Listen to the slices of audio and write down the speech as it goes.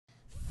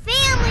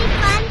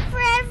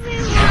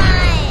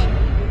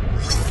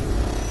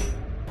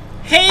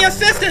Hey,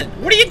 assistant,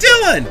 what are you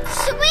doing?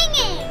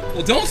 Swinging.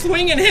 Well, don't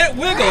swing and hit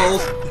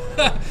Wiggles.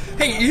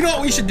 Hey, you know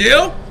what we should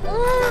do?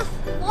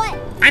 What?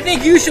 I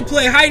think you should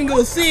play hide and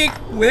go seek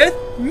with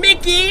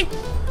Mickey,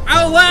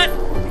 Owlette,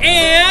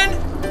 and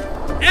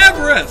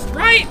Everest,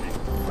 right?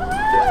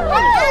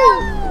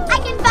 I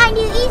can find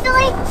you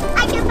easily.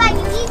 I can find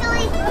you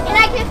easily, and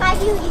I can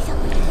find you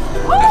easily.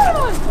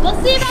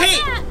 We'll see about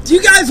that. Do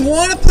you guys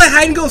want to play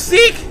hide and go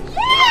seek?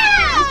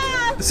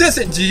 Yeah.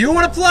 Assistant, do you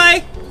want to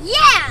play?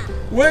 Yeah.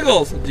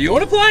 Wiggles, do you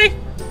want to play?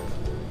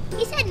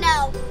 He said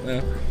no.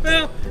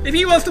 Well, if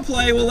he wants to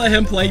play, we'll let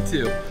him play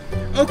too.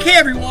 Okay,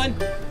 everyone.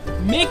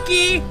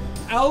 Mickey,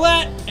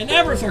 Owlette, and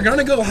Everest are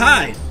gonna go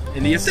hide,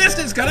 and the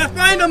assistant's gonna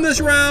find them this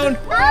round.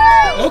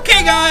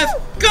 Okay, guys,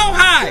 go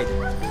hide.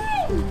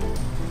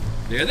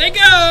 There they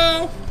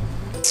go.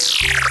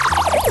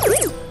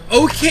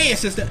 Okay,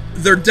 assistant,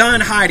 they're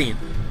done hiding.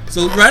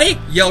 So ready?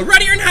 Yell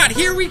ready or not,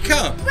 here we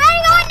come.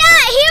 Ready or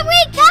not, here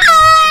we come.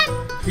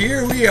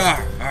 Here we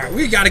are. All right,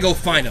 we gotta go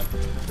find them.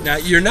 Now,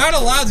 you're not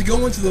allowed to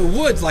go into the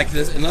woods like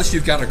this unless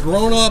you've got a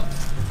grown-up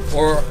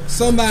or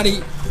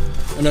somebody,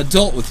 an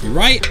adult with you,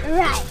 right?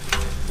 Right.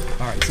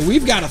 All right, so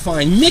we've got to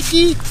find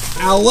Mickey,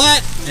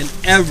 Owlette, and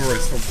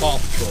Everest from Paw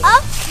Patrol.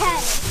 Okay.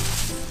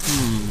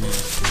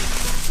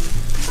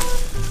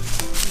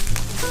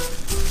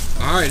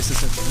 All right,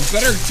 assistant, you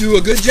better do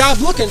a good job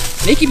looking.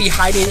 They can be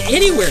hiding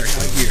anywhere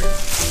out here. I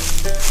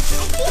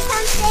see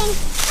something.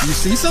 You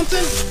see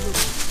something?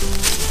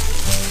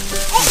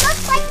 It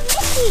looks like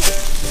Mickey.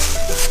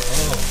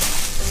 Oh.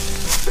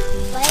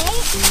 Wait.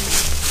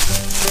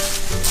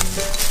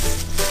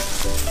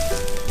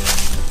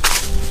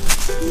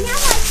 Now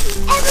I see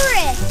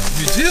Everest.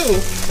 You do?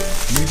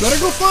 You better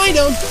go find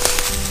him.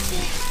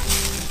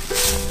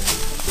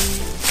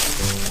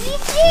 We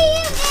see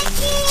you,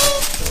 Mickey.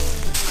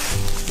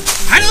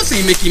 I don't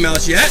see Mickey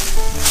Mouse yet.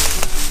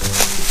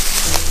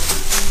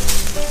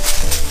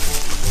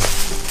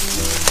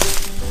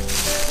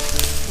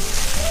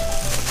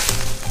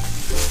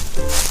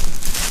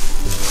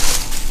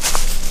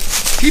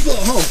 People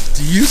at home,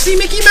 do you see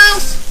Mickey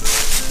Mouse?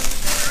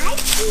 I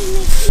see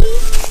Mickey.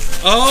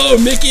 Oh,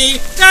 Mickey,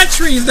 that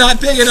tree's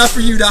not big enough for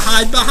you to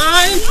hide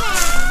behind.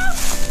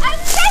 I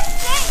guess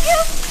that you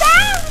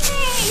found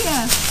me.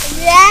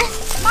 Yeah.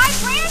 My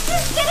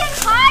branches didn't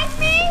hide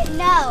me?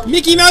 No.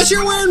 Mickey Mouse,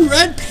 you're wearing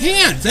red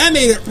pants. That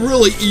made it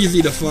really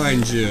easy to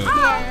find you.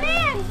 Oh,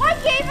 man.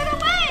 What gave it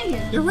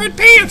away? Your red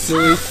pants,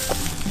 silly.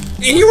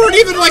 And you weren't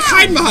even like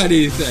hiding behind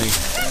anything.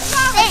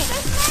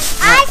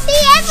 I see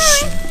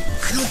Everest.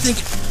 I don't think...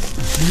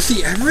 Do you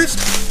see Everest?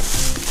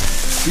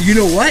 But you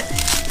know what?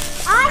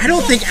 I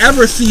don't think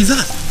Everest sees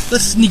us.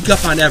 Let's sneak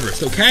up on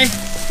Everest, okay?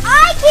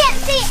 I can't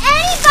see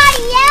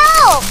anybody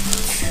else.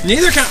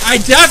 Neither can I.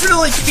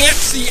 Definitely can't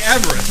see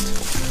Everest.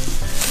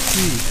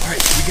 All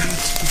right,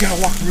 we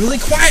gotta walk really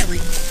quietly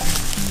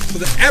so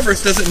that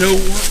Everest doesn't know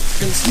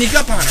we're gonna sneak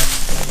up on her.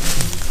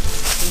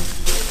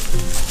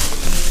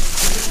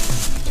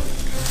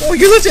 Oh,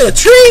 you live in a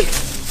tree?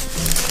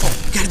 Oh,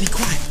 you gotta be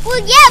quiet. Well,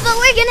 yeah, but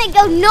we're gonna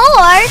go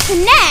north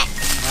next.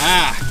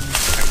 Ah,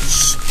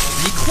 shh,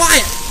 be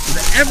quiet so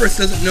that Everest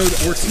doesn't know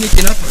that we're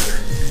sneaking up on her.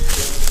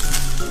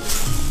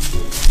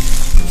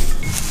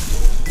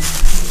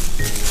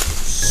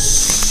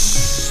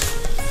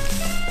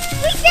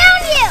 We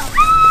found you!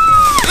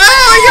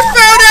 Oh, you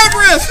found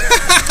Everest!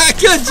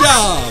 Good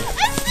job!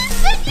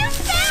 Assistant, you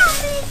found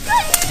me!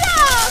 Good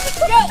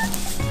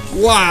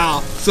job!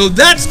 Wow, so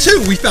that's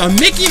two. We found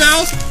Mickey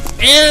Mouse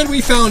and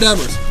we found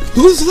Everest.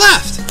 Who's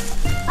left?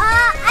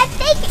 I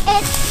think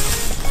it's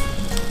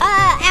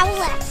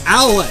Owlette.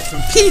 Owlette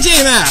from PJ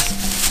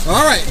Masks.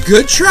 All right,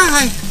 good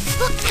try.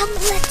 Look,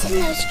 Owlette's in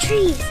those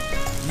trees.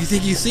 You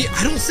think you see?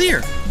 I don't see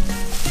her.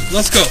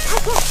 Let's go. I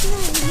don't see her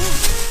yet.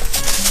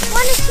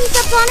 Want to sneak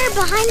up on her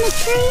behind the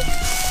tree?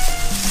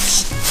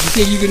 You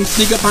think you can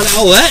sneak up on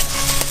Owlette?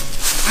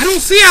 I don't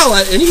see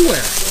Owlette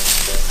anywhere.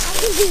 I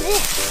can do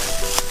this.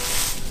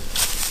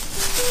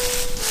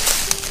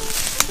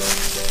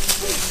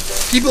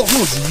 People at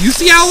home, do you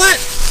see Owlette?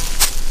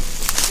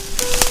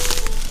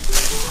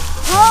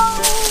 Oh.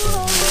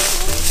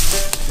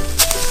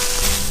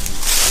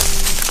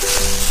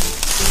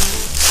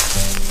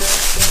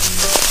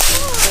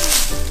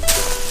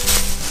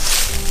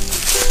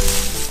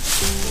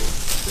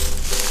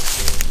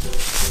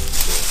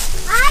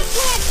 I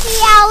can't see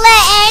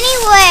Owlette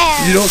anywhere.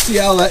 You don't see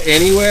Owlette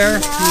anywhere?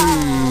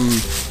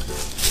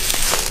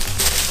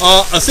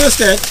 No.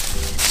 Assistant.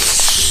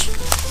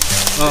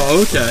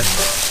 Oh, okay.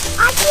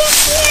 I can't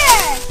see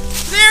her.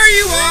 There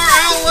you are,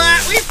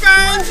 Owlette. We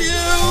found you.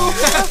 You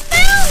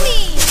found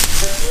me.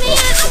 Man,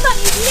 I thought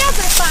you'd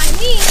never find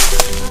me.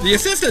 The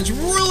assistant's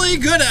really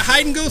good at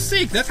hide and go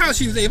seek. That's how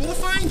she was able to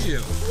find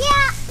you.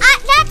 Yeah,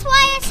 that's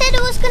why I said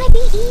it was going to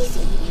be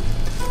easy.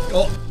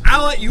 Well,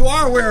 Owlette, you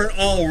are wearing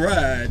all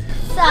red.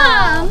 So,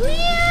 oh,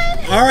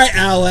 man. All right,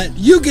 Owlette,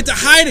 you get to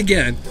hide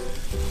again.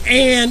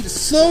 And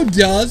so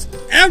does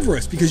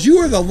Everest, because you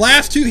were the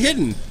last two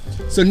hidden.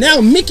 So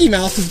now Mickey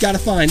Mouse has got to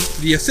find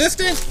the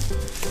assistant.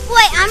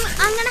 Wait, I'm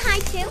going to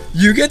hide too?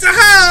 You get to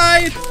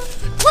hide.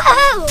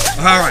 Whoa!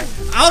 All right,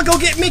 I'll go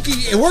get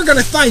Mickey, and we're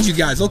gonna find you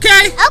guys,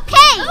 okay?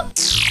 Okay.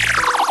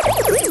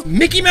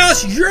 Mickey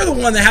Mouse, you're the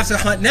one that has to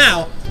hunt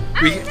now.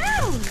 I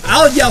know.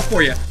 I'll yell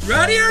for you.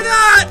 Ready or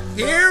not,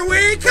 here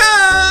we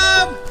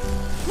come!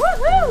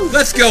 Woohoo!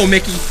 Let's go,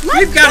 Mickey.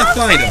 We've got to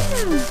find him.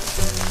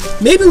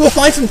 Maybe we'll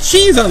find some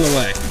cheese on the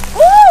way.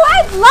 Ooh,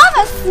 I'd love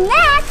a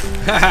snack.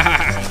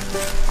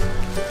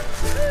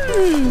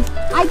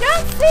 I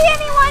don't see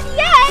anyone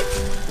yet.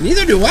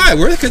 Neither do I.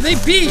 Where could they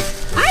be?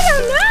 I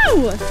don't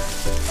know.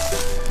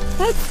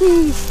 Let's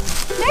see.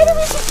 Maybe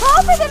we should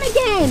call for them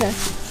again.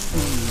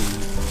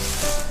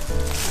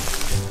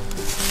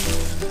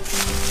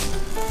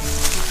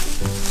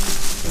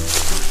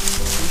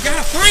 We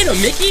gotta find them,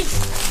 Mickey.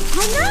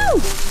 I know.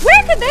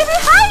 Where could they be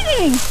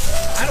hiding?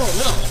 I don't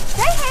know.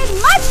 They hid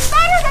much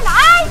better than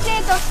I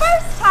did the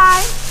first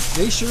time.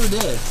 They sure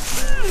did.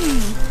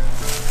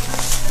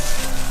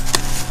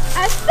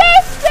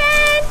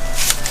 Assistant!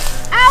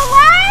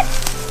 Owlette!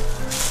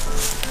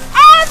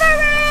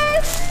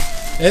 Everest!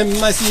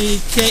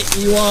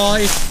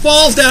 M-I-C-K-E-Y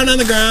falls down on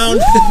the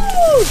ground.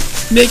 Woo!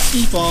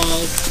 Mickey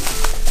falls.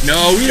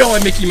 No, we don't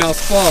want Mickey Mouse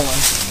falling.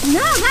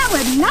 No, that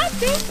would not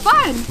be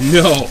fun.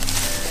 No.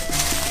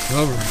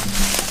 All right.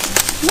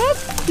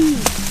 Let's see.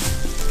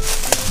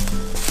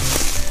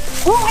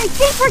 Oh, I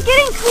think we're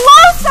getting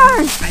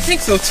closer. I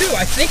think so too.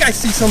 I think I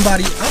see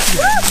somebody up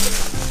there.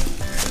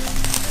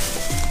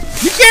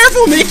 Be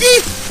careful,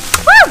 Mickey!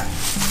 Woo!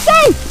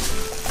 Safe.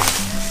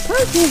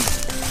 Okay.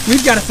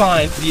 We've got to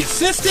find the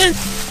assistant.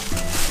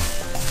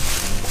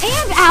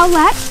 And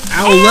Owlette.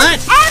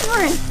 Owlette? And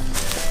Everest.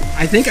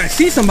 I think I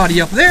see somebody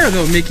up there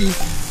though, Mickey.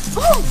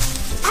 Oh,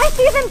 I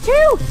see them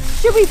too.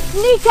 Should we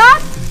sneak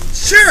up?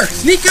 Sure,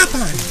 sneak up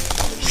on him.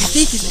 I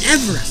think it's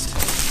Everest.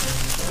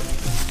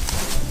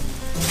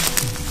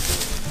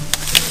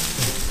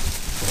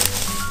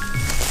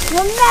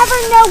 You'll never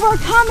know we're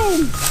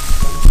coming.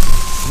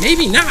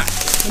 Maybe not,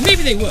 but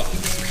maybe they will.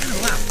 It's kind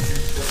of loud.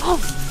 Oh.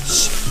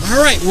 Shh.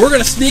 All right, we're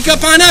gonna sneak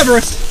up on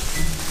Everest.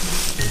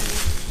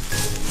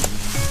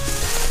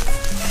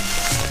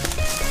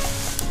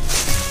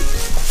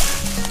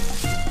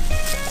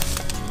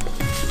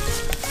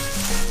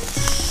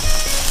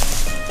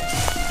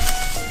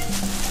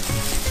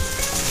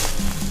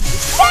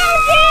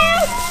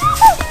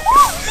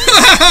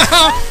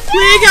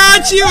 We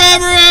got you,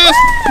 Everest!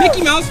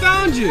 Mickey Mouse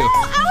found you. I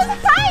was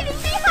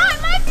hiding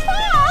behind my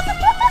paws.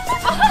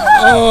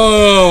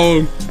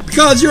 Oh,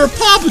 because you're a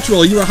Paw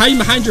Patrol. You were hiding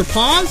behind your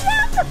paws?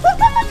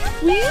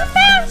 We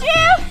found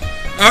you.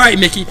 All right,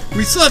 Mickey.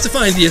 We still have to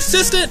find the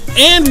assistant,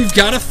 and we've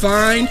got to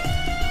find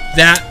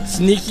that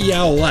sneaky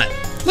Owlette.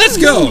 Let's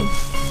go.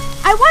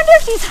 I wonder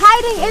if she's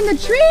hiding in the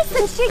trees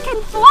since she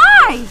can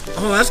fly.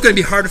 Oh, that's going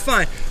to be hard to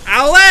find.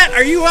 Owlette,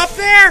 are you up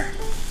there?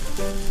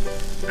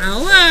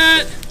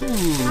 Owlette.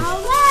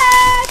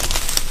 Owlette.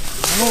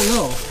 I don't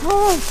know.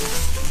 Oh.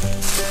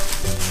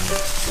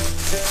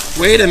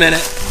 Wait a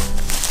minute.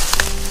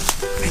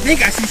 I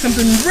think I see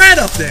something red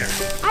up there.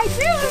 I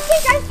do. I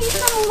think I see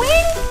some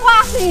wings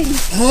flapping.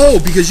 Oh,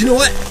 because you know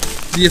what?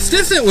 The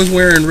assistant was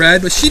wearing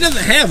red, but she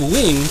doesn't have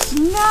wings.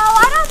 No,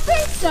 I don't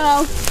think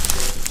so.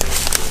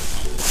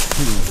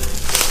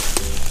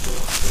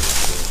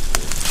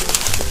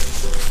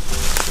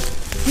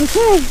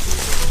 Okay.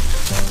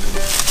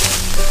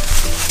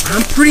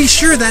 I'm pretty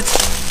sure that's...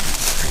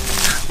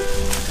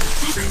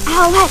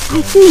 Owlette,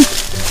 I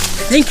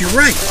think you're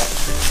right.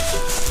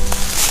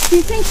 Do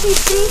you think she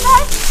sees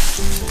us?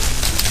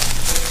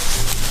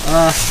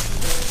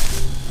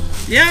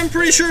 Yeah, I'm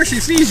pretty sure she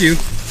sees you.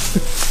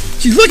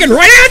 She's looking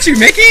right at you,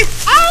 Mickey!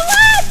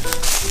 Owlette!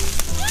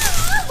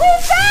 We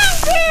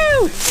found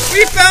you!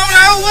 We found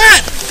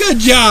Owlette! Good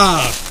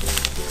job!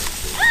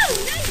 Oh,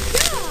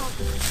 nice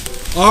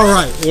job!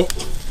 Alright, well,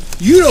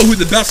 you know who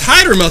the best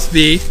hider must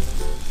be.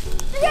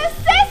 The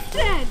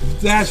assistant!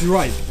 That's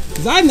right,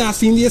 because I've not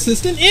seen the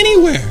assistant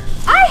anywhere.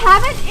 I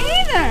haven't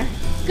either.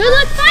 Good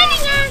luck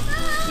finding her.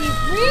 She's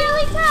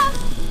really tough.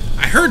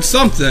 I heard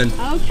something.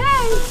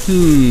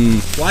 Okay.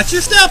 Watch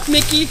your step,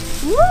 Mickey.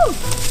 Woo!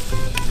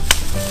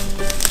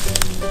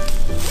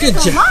 Good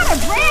There's job. a lot of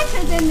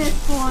branches in this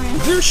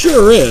forest. There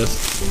sure is.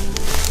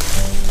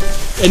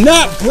 And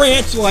not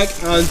branch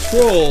like on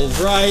trolls,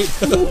 right?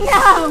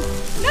 No,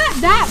 not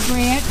that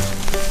branch.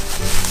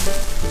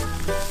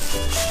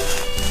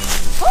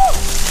 Oh,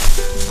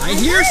 I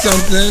hear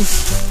something.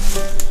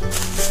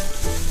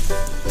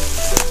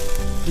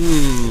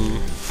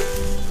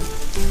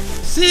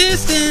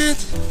 Assistant.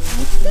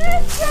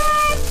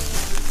 assistant!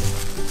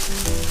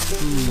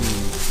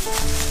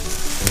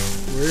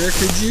 Where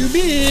could you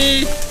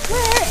be?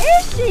 Where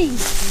is she?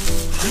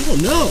 I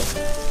don't know.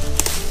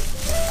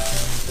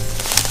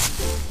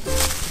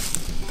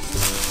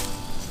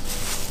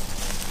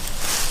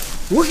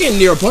 We're getting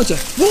near a bunch of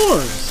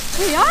thorns.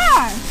 We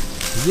are.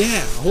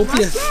 Yeah, I hope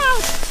you... Watch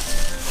out.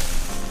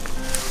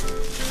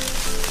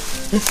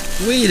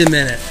 Wait a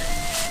minute.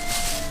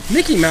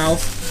 Mickey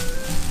Mouse.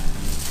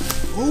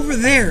 Over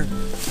there.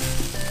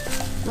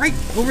 Right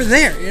over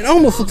there. It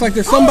almost looks like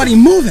there's somebody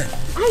moving.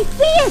 I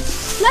see it.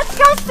 Let's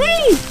go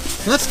see.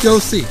 Let's go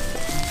see.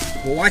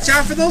 Well, watch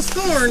out for those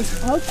thorns.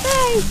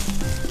 Okay.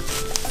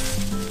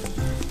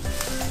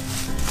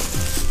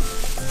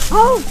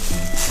 Oh,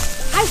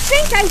 I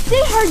think I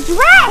see her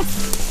dress.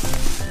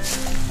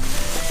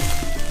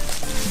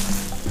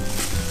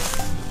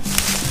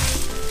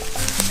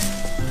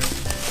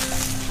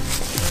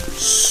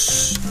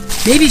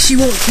 Shh. Maybe she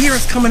won't hear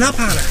us coming up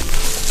on her.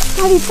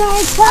 Daddy,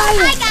 quiet.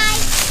 Hi,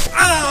 guys.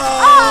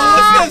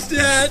 Oh,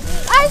 assistant.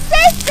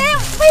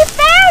 Assistant, we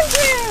found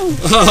you.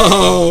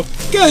 Oh,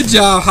 good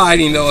job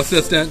hiding though,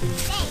 assistant.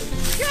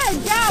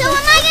 Good job. So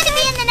am I going to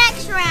be in the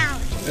next round?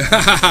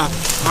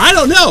 I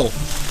don't know.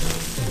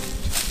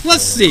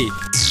 Let's see.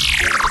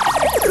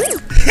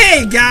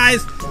 Hey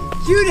guys,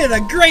 you did a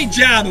great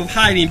job of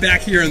hiding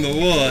back here in the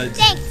woods.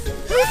 Thanks.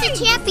 Who's the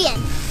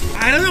champion?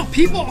 I don't know,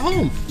 people at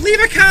home, leave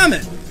a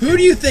comment. Who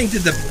do you think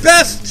did the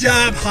best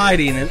job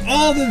hiding in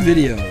all the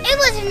videos? It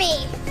was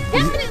me.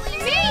 Definitely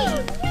me.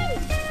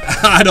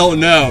 I don't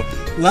know.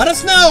 Let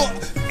us know.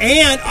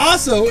 And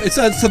also, it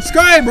says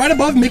subscribe right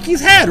above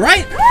Mickey's head,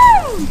 right?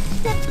 Woo!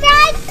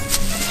 Subscribe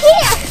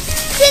here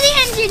to the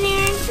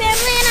Engineering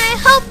Family, and I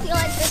hope you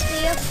like this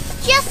video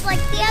just like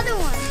the other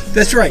one.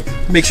 That's right.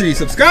 Make sure you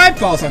subscribe,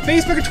 follow us on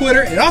Facebook and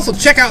Twitter, and also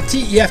check out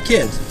TEF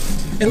Kids.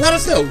 And let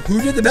us know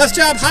who did the best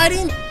job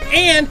hiding,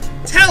 and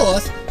tell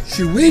us,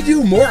 should we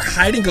do more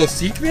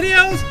hide-and-go-seek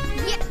videos?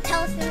 Yeah,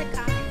 tell us in the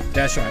comments.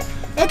 That's right.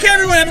 Okay,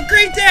 everyone, have a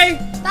great day.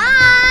 Bye.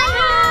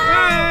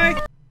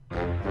 Bye.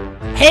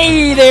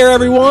 Hey there,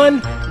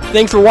 everyone.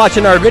 Thanks for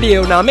watching our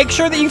video. Now make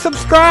sure that you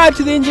subscribe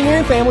to the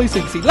Engineering Family so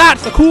you can see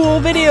lots of cool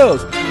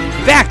videos.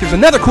 In fact, there's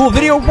another cool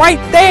video right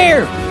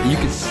there. You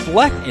can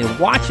select and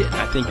watch it.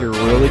 I think you're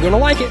really going to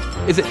like it.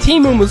 Is it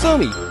Team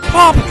Umizoomi,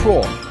 Paw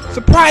Patrol,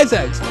 Surprise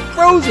Eggs,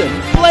 Frozen,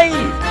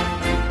 Blade,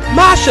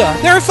 Masha.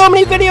 There are so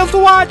many videos to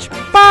watch.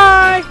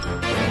 Bye.